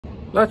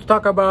Let's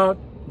talk about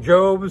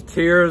Job's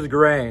Tears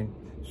grain.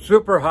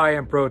 Super high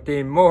in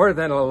protein, more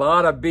than a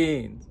lot of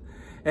beans.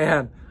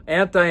 And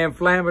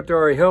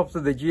anti-inflammatory, helps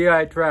with the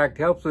GI tract,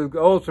 helps with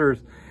ulcers,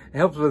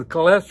 helps with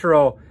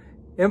cholesterol,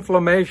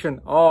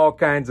 inflammation, all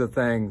kinds of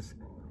things.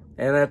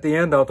 And at the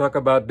end, I'll talk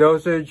about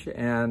dosage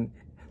and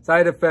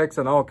side effects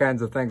and all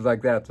kinds of things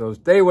like that. So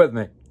stay with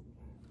me.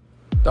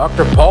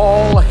 Dr.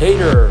 Paul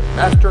Haider,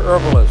 Master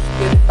Herbalist.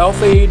 Get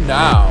healthy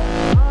now.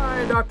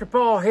 Hi, Dr.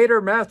 Paul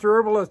Haider, Master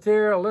Herbalist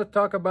here. Let's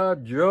talk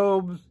about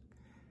Job's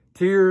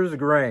Tears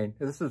grain.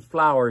 This is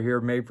flour here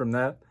made from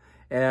that.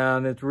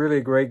 And it's really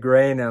great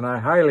grain, and I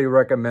highly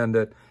recommend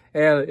it.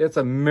 And it's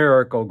a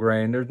miracle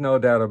grain. There's no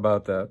doubt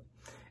about that.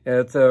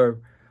 It's a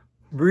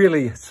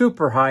really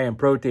super high in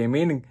protein,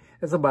 meaning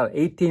it's about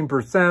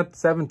 18%,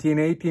 17,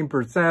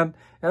 18%.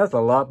 That's a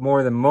lot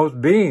more than most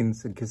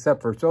beans,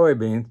 except for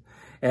soybeans.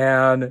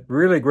 And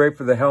really great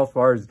for the health, as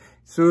far as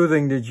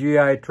soothing the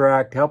GI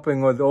tract,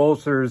 helping with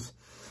ulcers,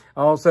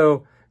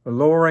 also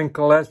lowering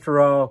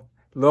cholesterol,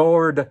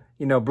 lowered,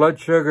 blood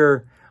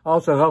sugar,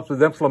 also helps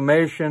with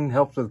inflammation,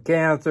 helps with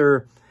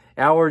cancer,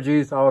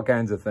 allergies, all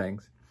kinds of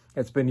things.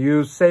 It's been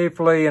used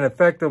safely and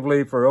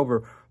effectively for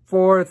over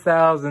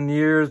 4,000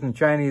 years in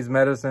Chinese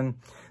medicine.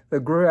 The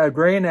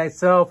grain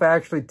itself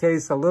actually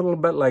tastes a little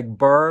bit like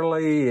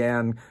barley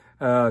and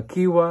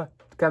quinoa,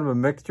 kind of a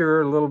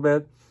mixture a little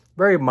bit.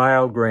 Very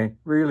mild grain,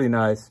 really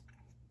nice.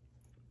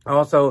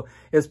 Also,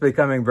 it's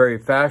becoming very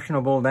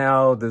fashionable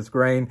now, this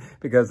grain,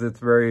 because it's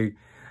very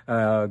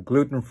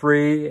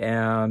gluten-free,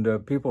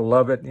 and people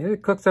love it.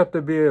 It cooks up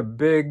to be a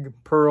big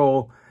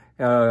pearl,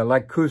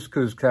 like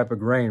couscous type of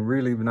grain,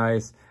 really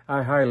nice.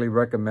 I highly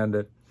recommend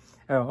it.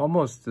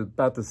 Almost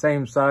about the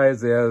same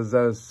size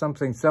as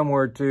something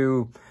similar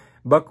to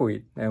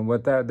buckwheat, and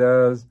what that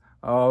does,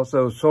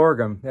 also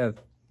sorghum. Yeah,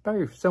 it's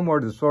very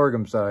similar to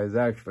sorghum size,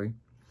 actually.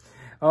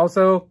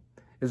 Also,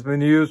 it's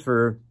been used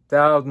for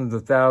thousands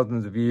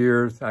of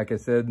years, like I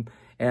said,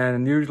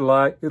 and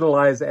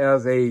utilized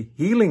as a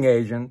healing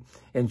agent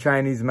in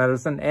Chinese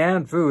medicine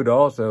and food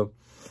also.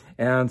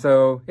 And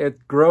so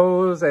it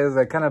grows as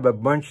a kind of a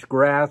bunch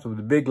grass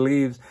with big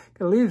leaves.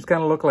 The leaves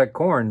kind of look like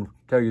corn, to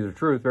tell you the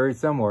truth, very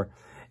similar.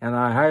 And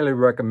I highly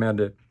recommend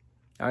it.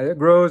 It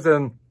grows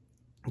in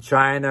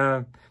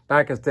China,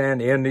 Pakistan,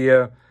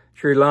 India,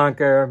 Sri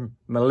Lanka,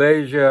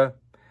 Malaysia,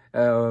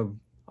 all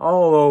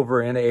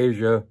over in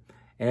Asia.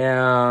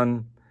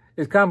 And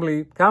it's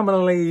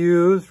commonly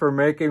used for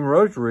making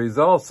rosaries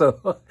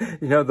also.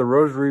 The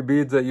rosary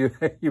beads that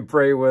you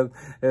pray with.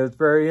 It's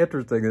very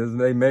interesting as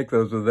they make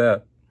those with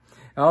that.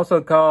 Also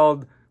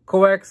called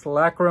Coix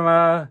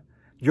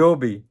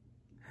Jobi.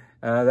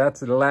 That's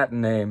the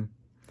Latin name.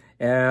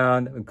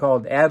 And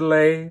called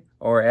Adelaide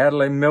or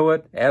Adelaide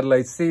millet,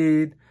 Adelaide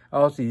seed,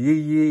 also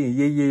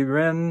Yi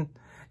Ren,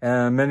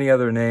 and many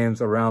other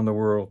names around the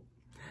world.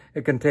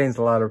 It contains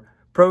a lot of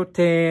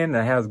protein,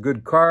 it has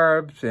good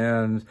carbs,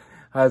 and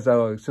has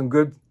some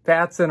good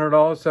fats in it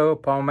also,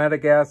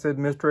 palmitic acid,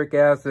 mystric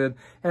acid,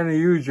 and a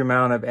huge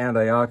amount of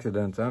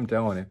antioxidants, I'm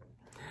telling you.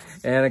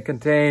 And it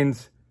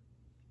contains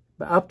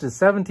up to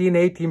 17,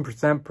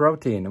 18%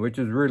 protein, which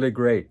is really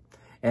great.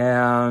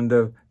 And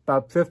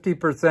about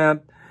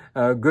 50%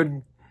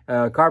 good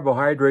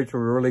carbohydrates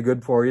are really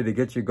good for you to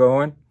get you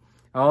going.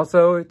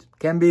 Also, it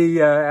can be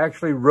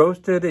actually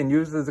roasted and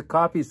used as a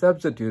coffee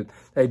substitute.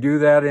 They do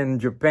that in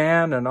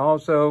Japan and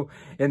also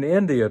in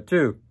India,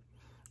 too.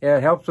 It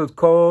helps with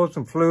colds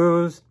and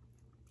flus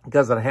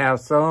because it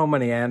has so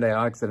many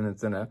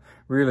antioxidants in it.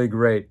 Really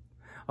great.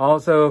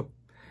 Also,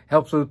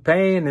 helps with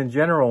pain in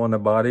general in the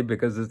body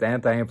because it's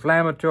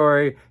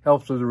anti-inflammatory,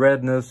 helps with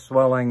redness,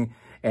 swelling,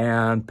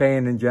 and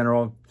pain in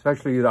general,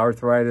 especially the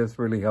arthritis,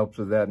 really helps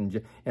with that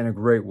in a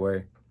great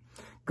way.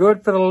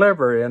 Good for the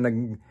liver and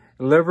the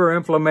liver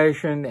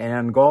inflammation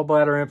and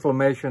gallbladder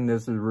inflammation.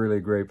 This is really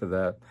great for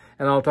that.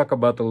 And I'll talk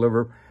about the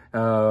liver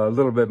a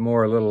little bit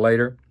more a little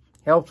later.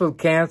 Helps with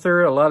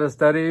cancer. A lot of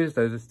studies.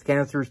 There's a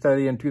cancer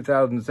study in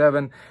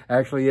 2007.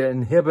 Actually, it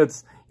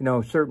inhibits,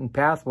 certain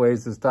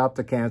pathways to stop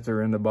the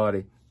cancer in the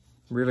body.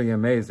 Really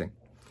amazing.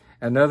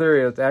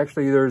 Another is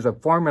actually there's a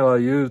formula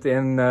used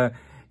in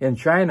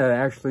China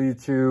actually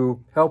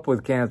to help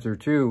with cancer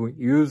too,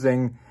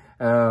 using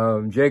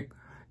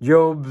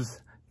Job's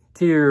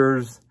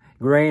Tears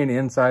grain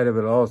inside of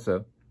it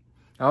also.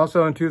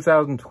 Also in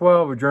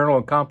 2012, a journal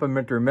of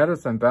complementary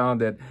medicine found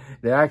that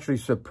they actually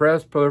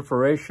suppressed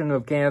proliferation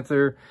of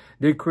cancer,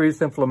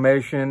 decreased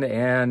inflammation,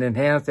 and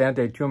enhanced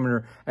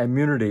anti-tumor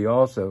immunity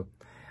also.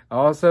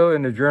 Also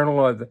in the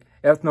journal of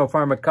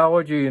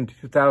ethnopharmacology in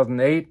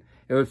 2008,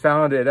 it was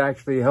found it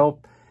actually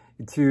helped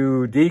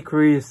to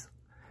decrease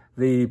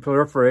the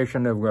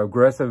proliferation of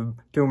aggressive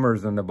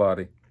tumors in the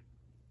body.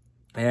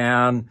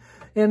 And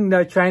in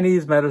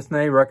Chinese medicine,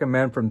 they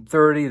recommend from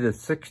 30 to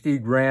 60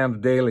 grams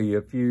daily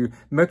if you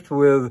mix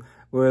with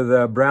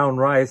brown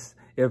rice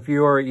if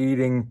you are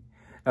eating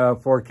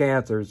for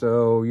cancer.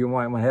 So you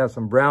might want to have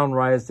some brown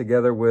rice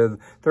together with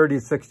 30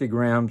 to 60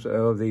 grams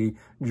of the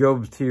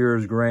Job's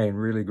Tears grain.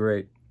 Really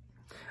great.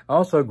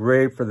 Also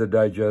great for the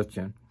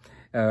digestion.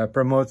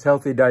 promotes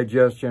healthy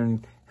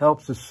digestion,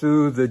 helps to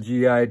soothe the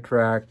GI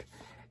tract.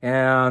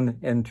 And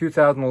in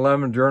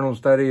 2011, journal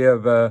study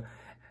of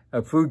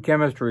food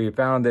chemistry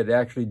found that it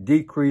actually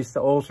decreased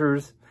the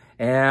ulcers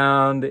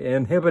and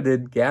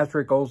inhibited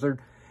gastric ulcer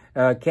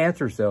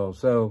cancer cells.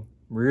 So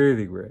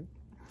really great.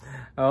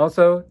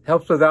 Also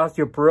helps with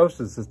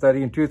osteoporosis. A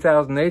study in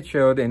 2008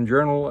 showed, in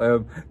Journal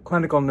of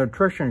Clinical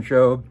Nutrition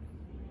showed,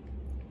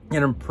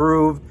 it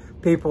improved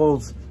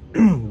people's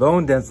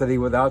bone density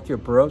with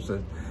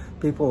osteoporosis.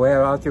 People who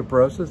have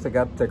osteoporosis, they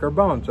got thicker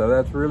bones, so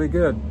that's really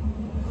good.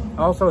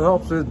 Also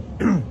helps with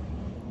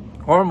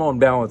hormone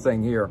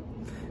balancing here.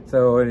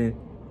 So in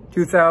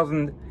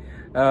 2000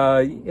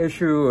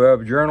 issue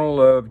of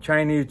Journal of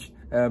Chinese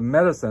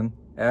Medicine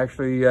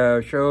actually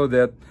showed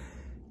that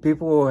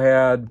people who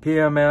had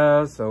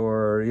PMS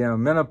or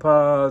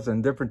menopause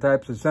and different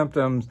types of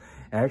symptoms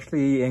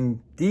actually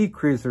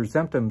decrease their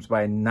symptoms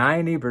by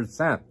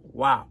 90%.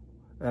 Wow,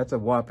 that's a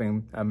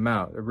whopping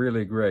amount.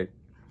 Really great.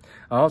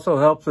 Also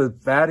helps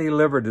with fatty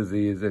liver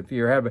disease. If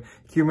you have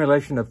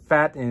accumulation of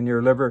fat in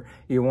your liver,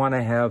 you want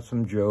to have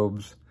some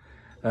Job's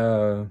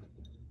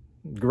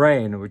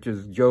grain, which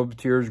is Job's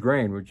Tears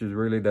grain, which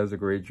really does a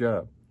great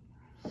job.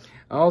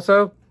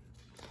 Also,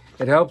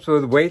 it helps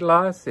with weight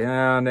loss,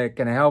 and it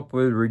can help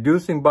with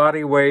reducing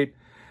body weight,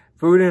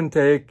 food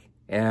intake,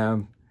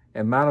 and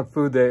amount of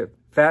food,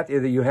 fat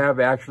that you have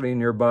actually in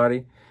your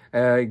body.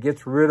 It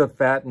gets rid of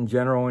fat in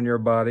general in your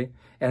body,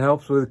 and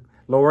helps with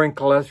lowering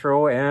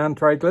cholesterol and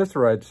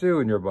triglycerides too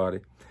in your body.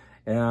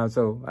 And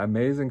so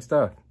amazing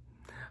stuff.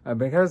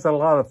 It has a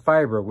lot of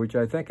fiber, which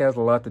I think has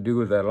a lot to do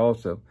with that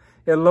also.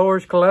 It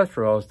lowers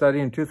cholesterol. A study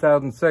in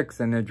 2006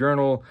 in the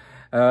journal,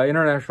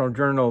 International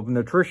Journal of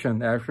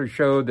Nutrition actually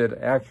showed that it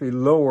actually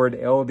lowered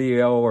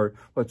LDL, or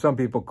what some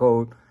people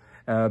call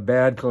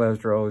bad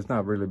cholesterol. It's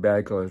not really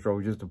bad cholesterol,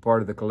 it's just a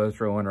part of the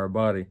cholesterol in our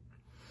body.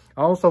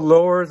 Also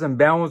lowers and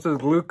balances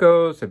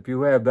glucose. If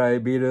you have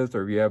diabetes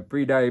or if you have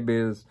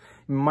pre-diabetes,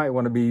 you might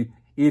want to be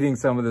eating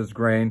some of this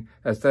grain.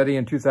 A study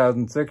in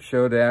 2006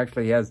 showed it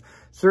actually has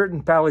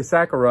certain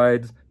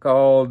polysaccharides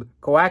called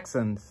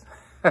coaxins,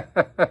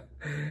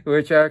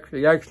 which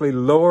actually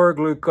lower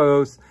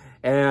glucose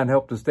and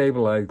help to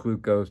stabilize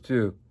glucose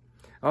too.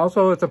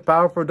 Also, it's a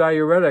powerful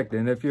diuretic,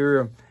 and if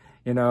you're,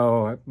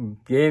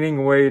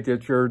 gaining weight,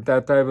 it's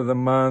that time of the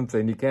month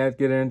and you can't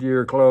get into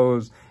your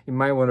clothes, you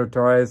might want to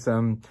try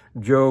some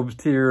Job's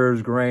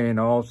Tears grain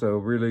also,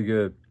 really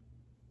good.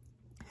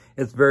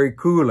 It's very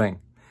cooling.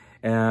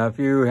 And if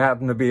you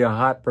happen to be a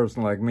hot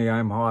person like me,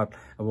 I'm hot.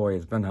 Boy,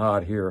 it's been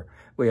hot here.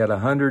 We had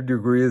 100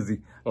 degrees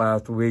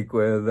last week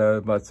with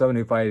about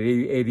 75,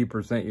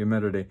 80%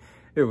 humidity.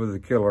 It was a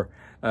killer.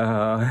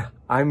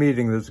 I'm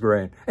eating this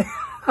grain.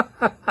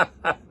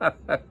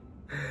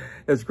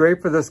 It's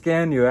great for the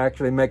skin. You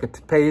actually make a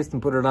paste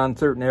and put it on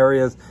certain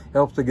areas.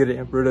 Helps to get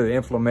rid of the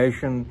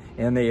inflammation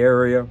in the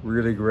area.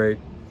 Really great.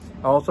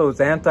 Also, it's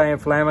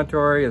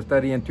anti-inflammatory. A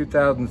study in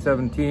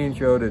 2017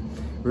 showed it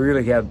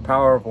really had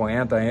powerful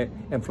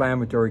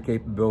anti-inflammatory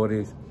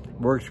capabilities.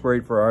 Works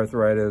great for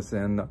arthritis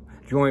and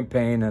joint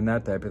pain and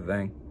that type of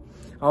thing.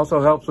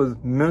 Also helps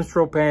with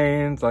menstrual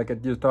pains, like I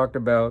just talked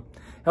about.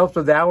 Helps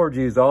with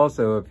allergies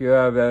also. If you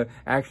have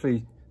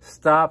actually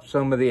stopped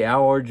some of the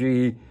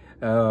allergy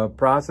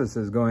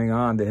processes going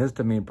on, the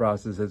histamine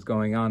processes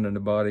going on in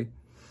the body.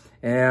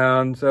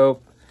 And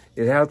so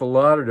it has a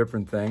lot of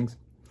different things.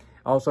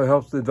 Also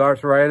helps with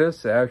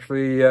arthritis,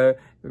 actually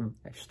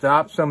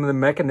stop some of the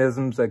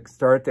mechanisms that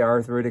start the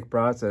arthritic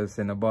process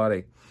in the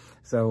body.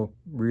 So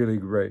really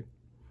great.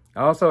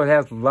 Also, it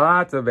has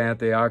lots of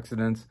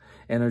antioxidants,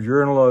 and a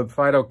Journal of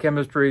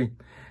Phytochemistry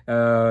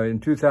in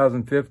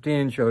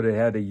 2015 showed it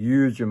had a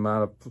huge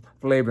amount of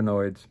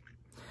flavonoids.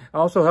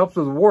 Also helps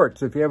with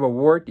warts. If you have a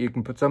wart, you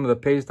can put some of the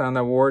paste on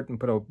that wart and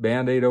put a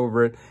Band-Aid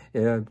over it.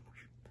 It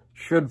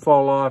should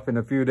fall off in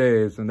a few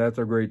days, and that's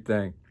a great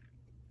thing.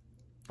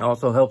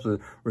 Also helps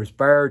with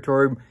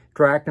respiratory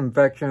tract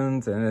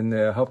infections and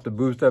help to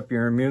boost up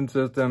your immune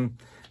system.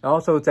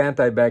 Also, it's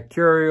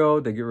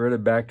antibacterial to get rid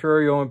of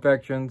bacterial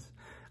infections.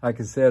 Like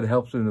I said, it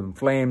helps with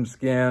inflamed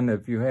skin.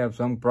 If you have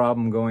some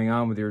problem going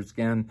on with your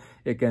skin,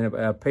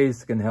 a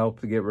paste can help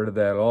to get rid of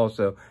that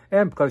also.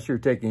 And because you're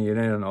taking it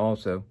in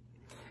also.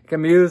 It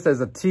can be used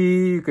as a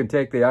tea. You can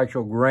take the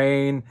actual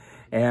grain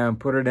and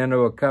put it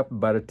into a cup,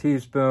 about a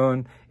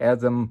teaspoon,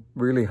 add some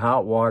really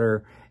hot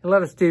water, and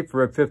let it steep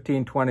for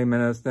 15-20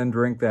 minutes, then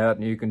drink that,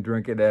 and you can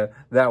drink it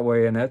that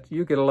way, and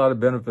you get a lot of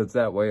benefits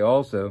that way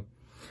also.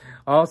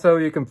 Also,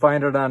 you can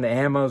find it on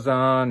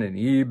Amazon and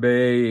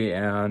eBay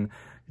and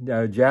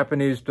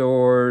Japanese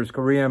stores,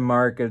 Korean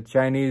markets,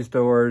 Chinese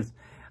stores.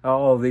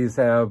 All of these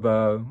have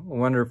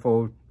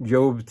wonderful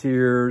Job's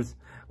Tears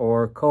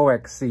or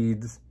Coix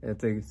Seeds.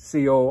 It's a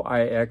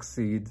C-O-I-X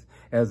seeds,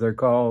 as they're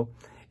called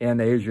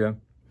in Asia.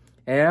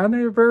 And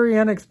they're very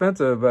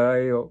inexpensive.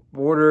 I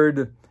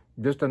ordered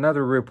just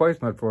another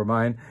replacement for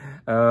mine,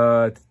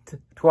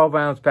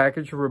 12-ounce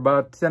package for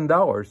about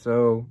 $10.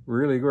 So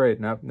really great,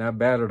 not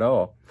bad at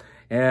all.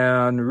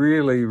 And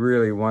really,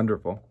 really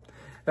wonderful.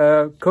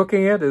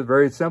 Cooking it is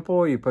very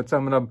simple. You put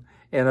some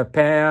in a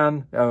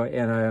pan,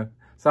 in a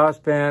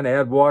saucepan,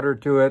 add water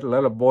to it,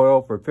 let it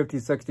boil for 50,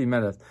 60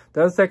 minutes.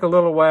 Does take a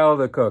little while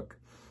to cook.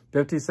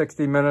 50,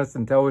 60 minutes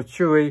until it's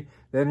chewy,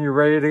 then you're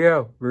ready to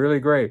go. Really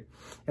great.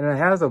 And it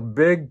has a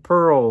big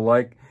pearl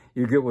like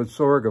you get with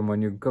sorghum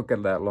when you cook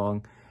it that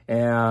long.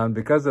 And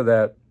because of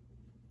that,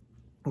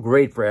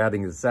 great for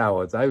adding to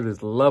salads. I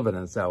just love it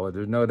in salad.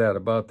 There's no doubt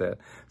about that.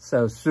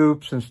 So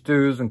soups and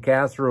stews and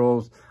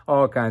casseroles,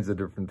 all kinds of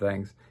different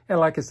things. And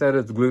like I said,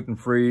 it's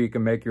gluten-free. You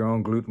can make your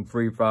own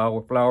gluten-free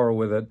flour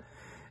with it.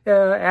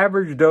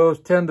 Average dose,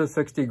 10 to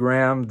 60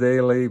 grams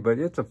daily, but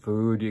it's a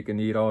food. You can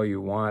eat all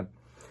you want.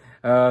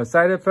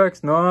 Side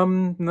effects,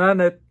 none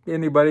that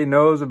anybody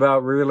knows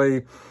about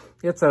really.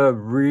 It's a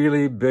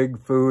really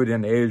big food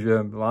in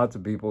Asia. Lots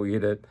of people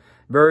eat it.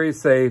 Very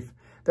safe.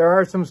 There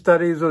are some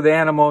studies with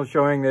animals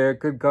showing that it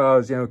could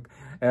cause,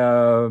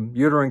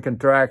 uterine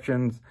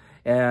contractions.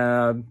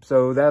 And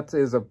so that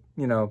is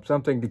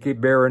something to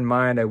bear in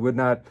mind. I would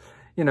not,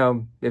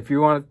 if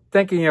you want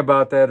thinking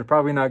about that, it's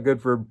probably not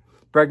good for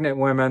pregnant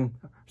women,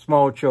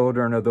 small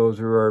children, or those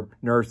who are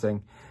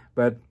nursing.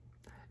 But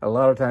a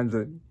lot of times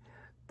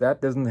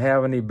that doesn't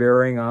have any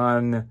bearing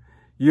on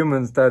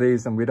human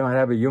studies, and we don't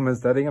have a human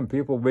study, and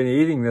people have been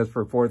eating this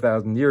for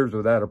 4,000 years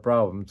without a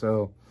problem.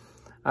 So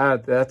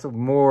that's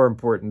more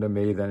important to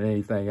me than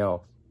anything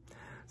else.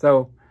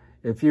 So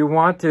if you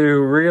want to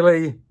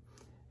really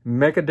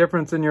make a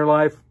difference in your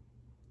life,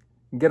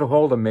 get a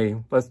hold of me.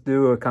 Let's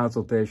do a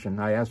consultation.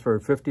 I ask for a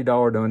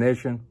 $50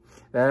 donation.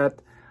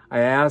 I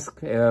ask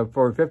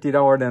for a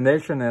 $50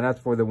 donation, and that's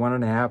for the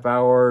 1.5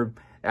 hour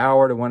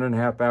to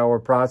 1.5 hour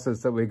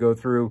process that we go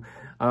through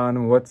on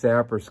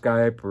WhatsApp or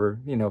Skype or,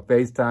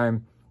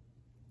 FaceTime.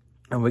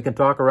 And we can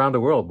talk around the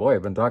world. Boy,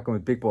 I've been talking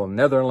with people in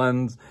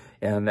Netherlands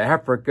and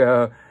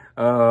Africa,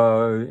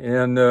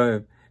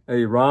 in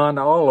Iran,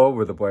 all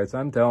over the place.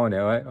 I'm telling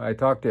you, I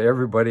talk to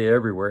everybody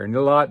everywhere, and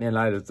a lot in the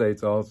United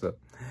States also.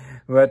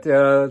 But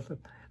a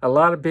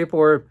lot of people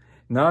are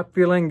not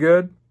feeling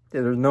good.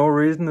 There's no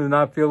reason to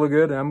not feel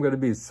good. I'm going to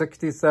be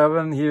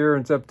 67 here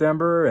in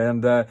September,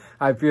 and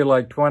I feel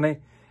like 20.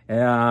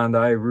 And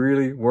I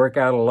really work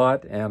out a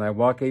lot, and I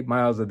walk 8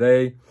 miles a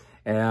day,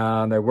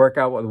 and I work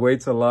out with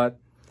weights a lot.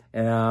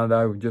 And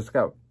I just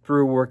got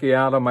through working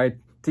out on my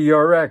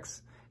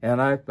TRX. And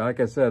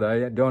like I said,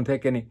 I don't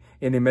take any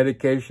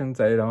medications.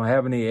 I don't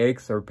have any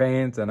aches or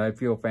pains, and I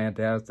feel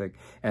fantastic.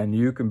 And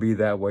you can be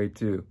that way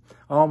too.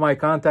 All my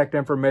contact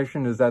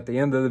information is at the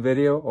end of the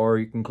video, or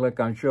you can click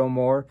on Show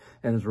More,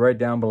 and it's right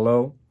down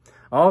below.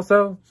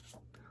 Also,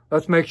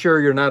 let's make sure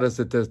you're not a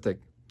statistic.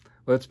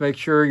 Let's make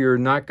sure you're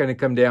not going to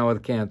come down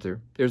with cancer.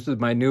 This is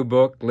my new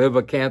book, Live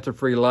a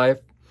Cancer-Free Life.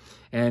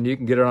 And you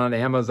can get it on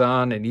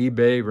Amazon and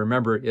eBay.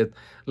 Remember, it's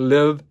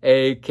Live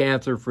a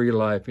Cancer-Free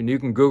Life. And you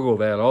can Google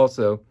that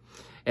also.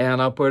 And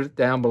I'll put it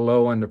down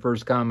below in the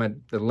first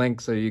comment, the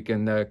link, so you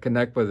can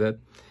connect with it.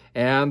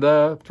 And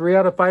 3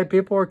 out of 5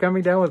 people are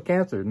coming down with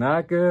cancer.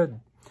 Not good.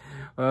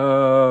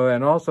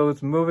 And also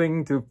it's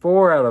moving to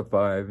 4 out of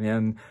 5.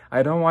 And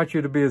I don't want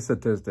you to be a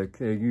statistic.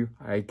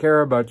 I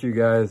care about you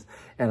guys.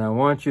 And I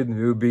want you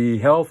to be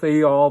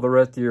healthy all the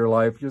rest of your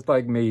life, just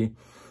like me.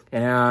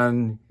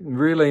 And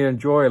really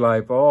enjoy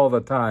life all the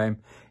time.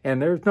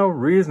 And there's no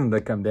reason to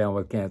come down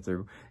with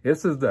cancer.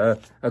 This is a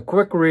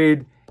quick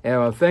read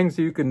and things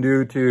you can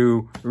do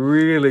to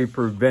really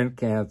prevent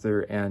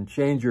cancer and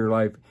change your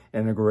life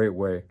in a great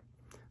way.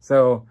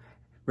 So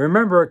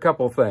remember a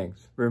couple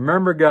things.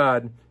 Remember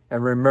God,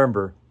 and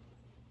remember,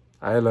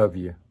 I love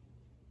you.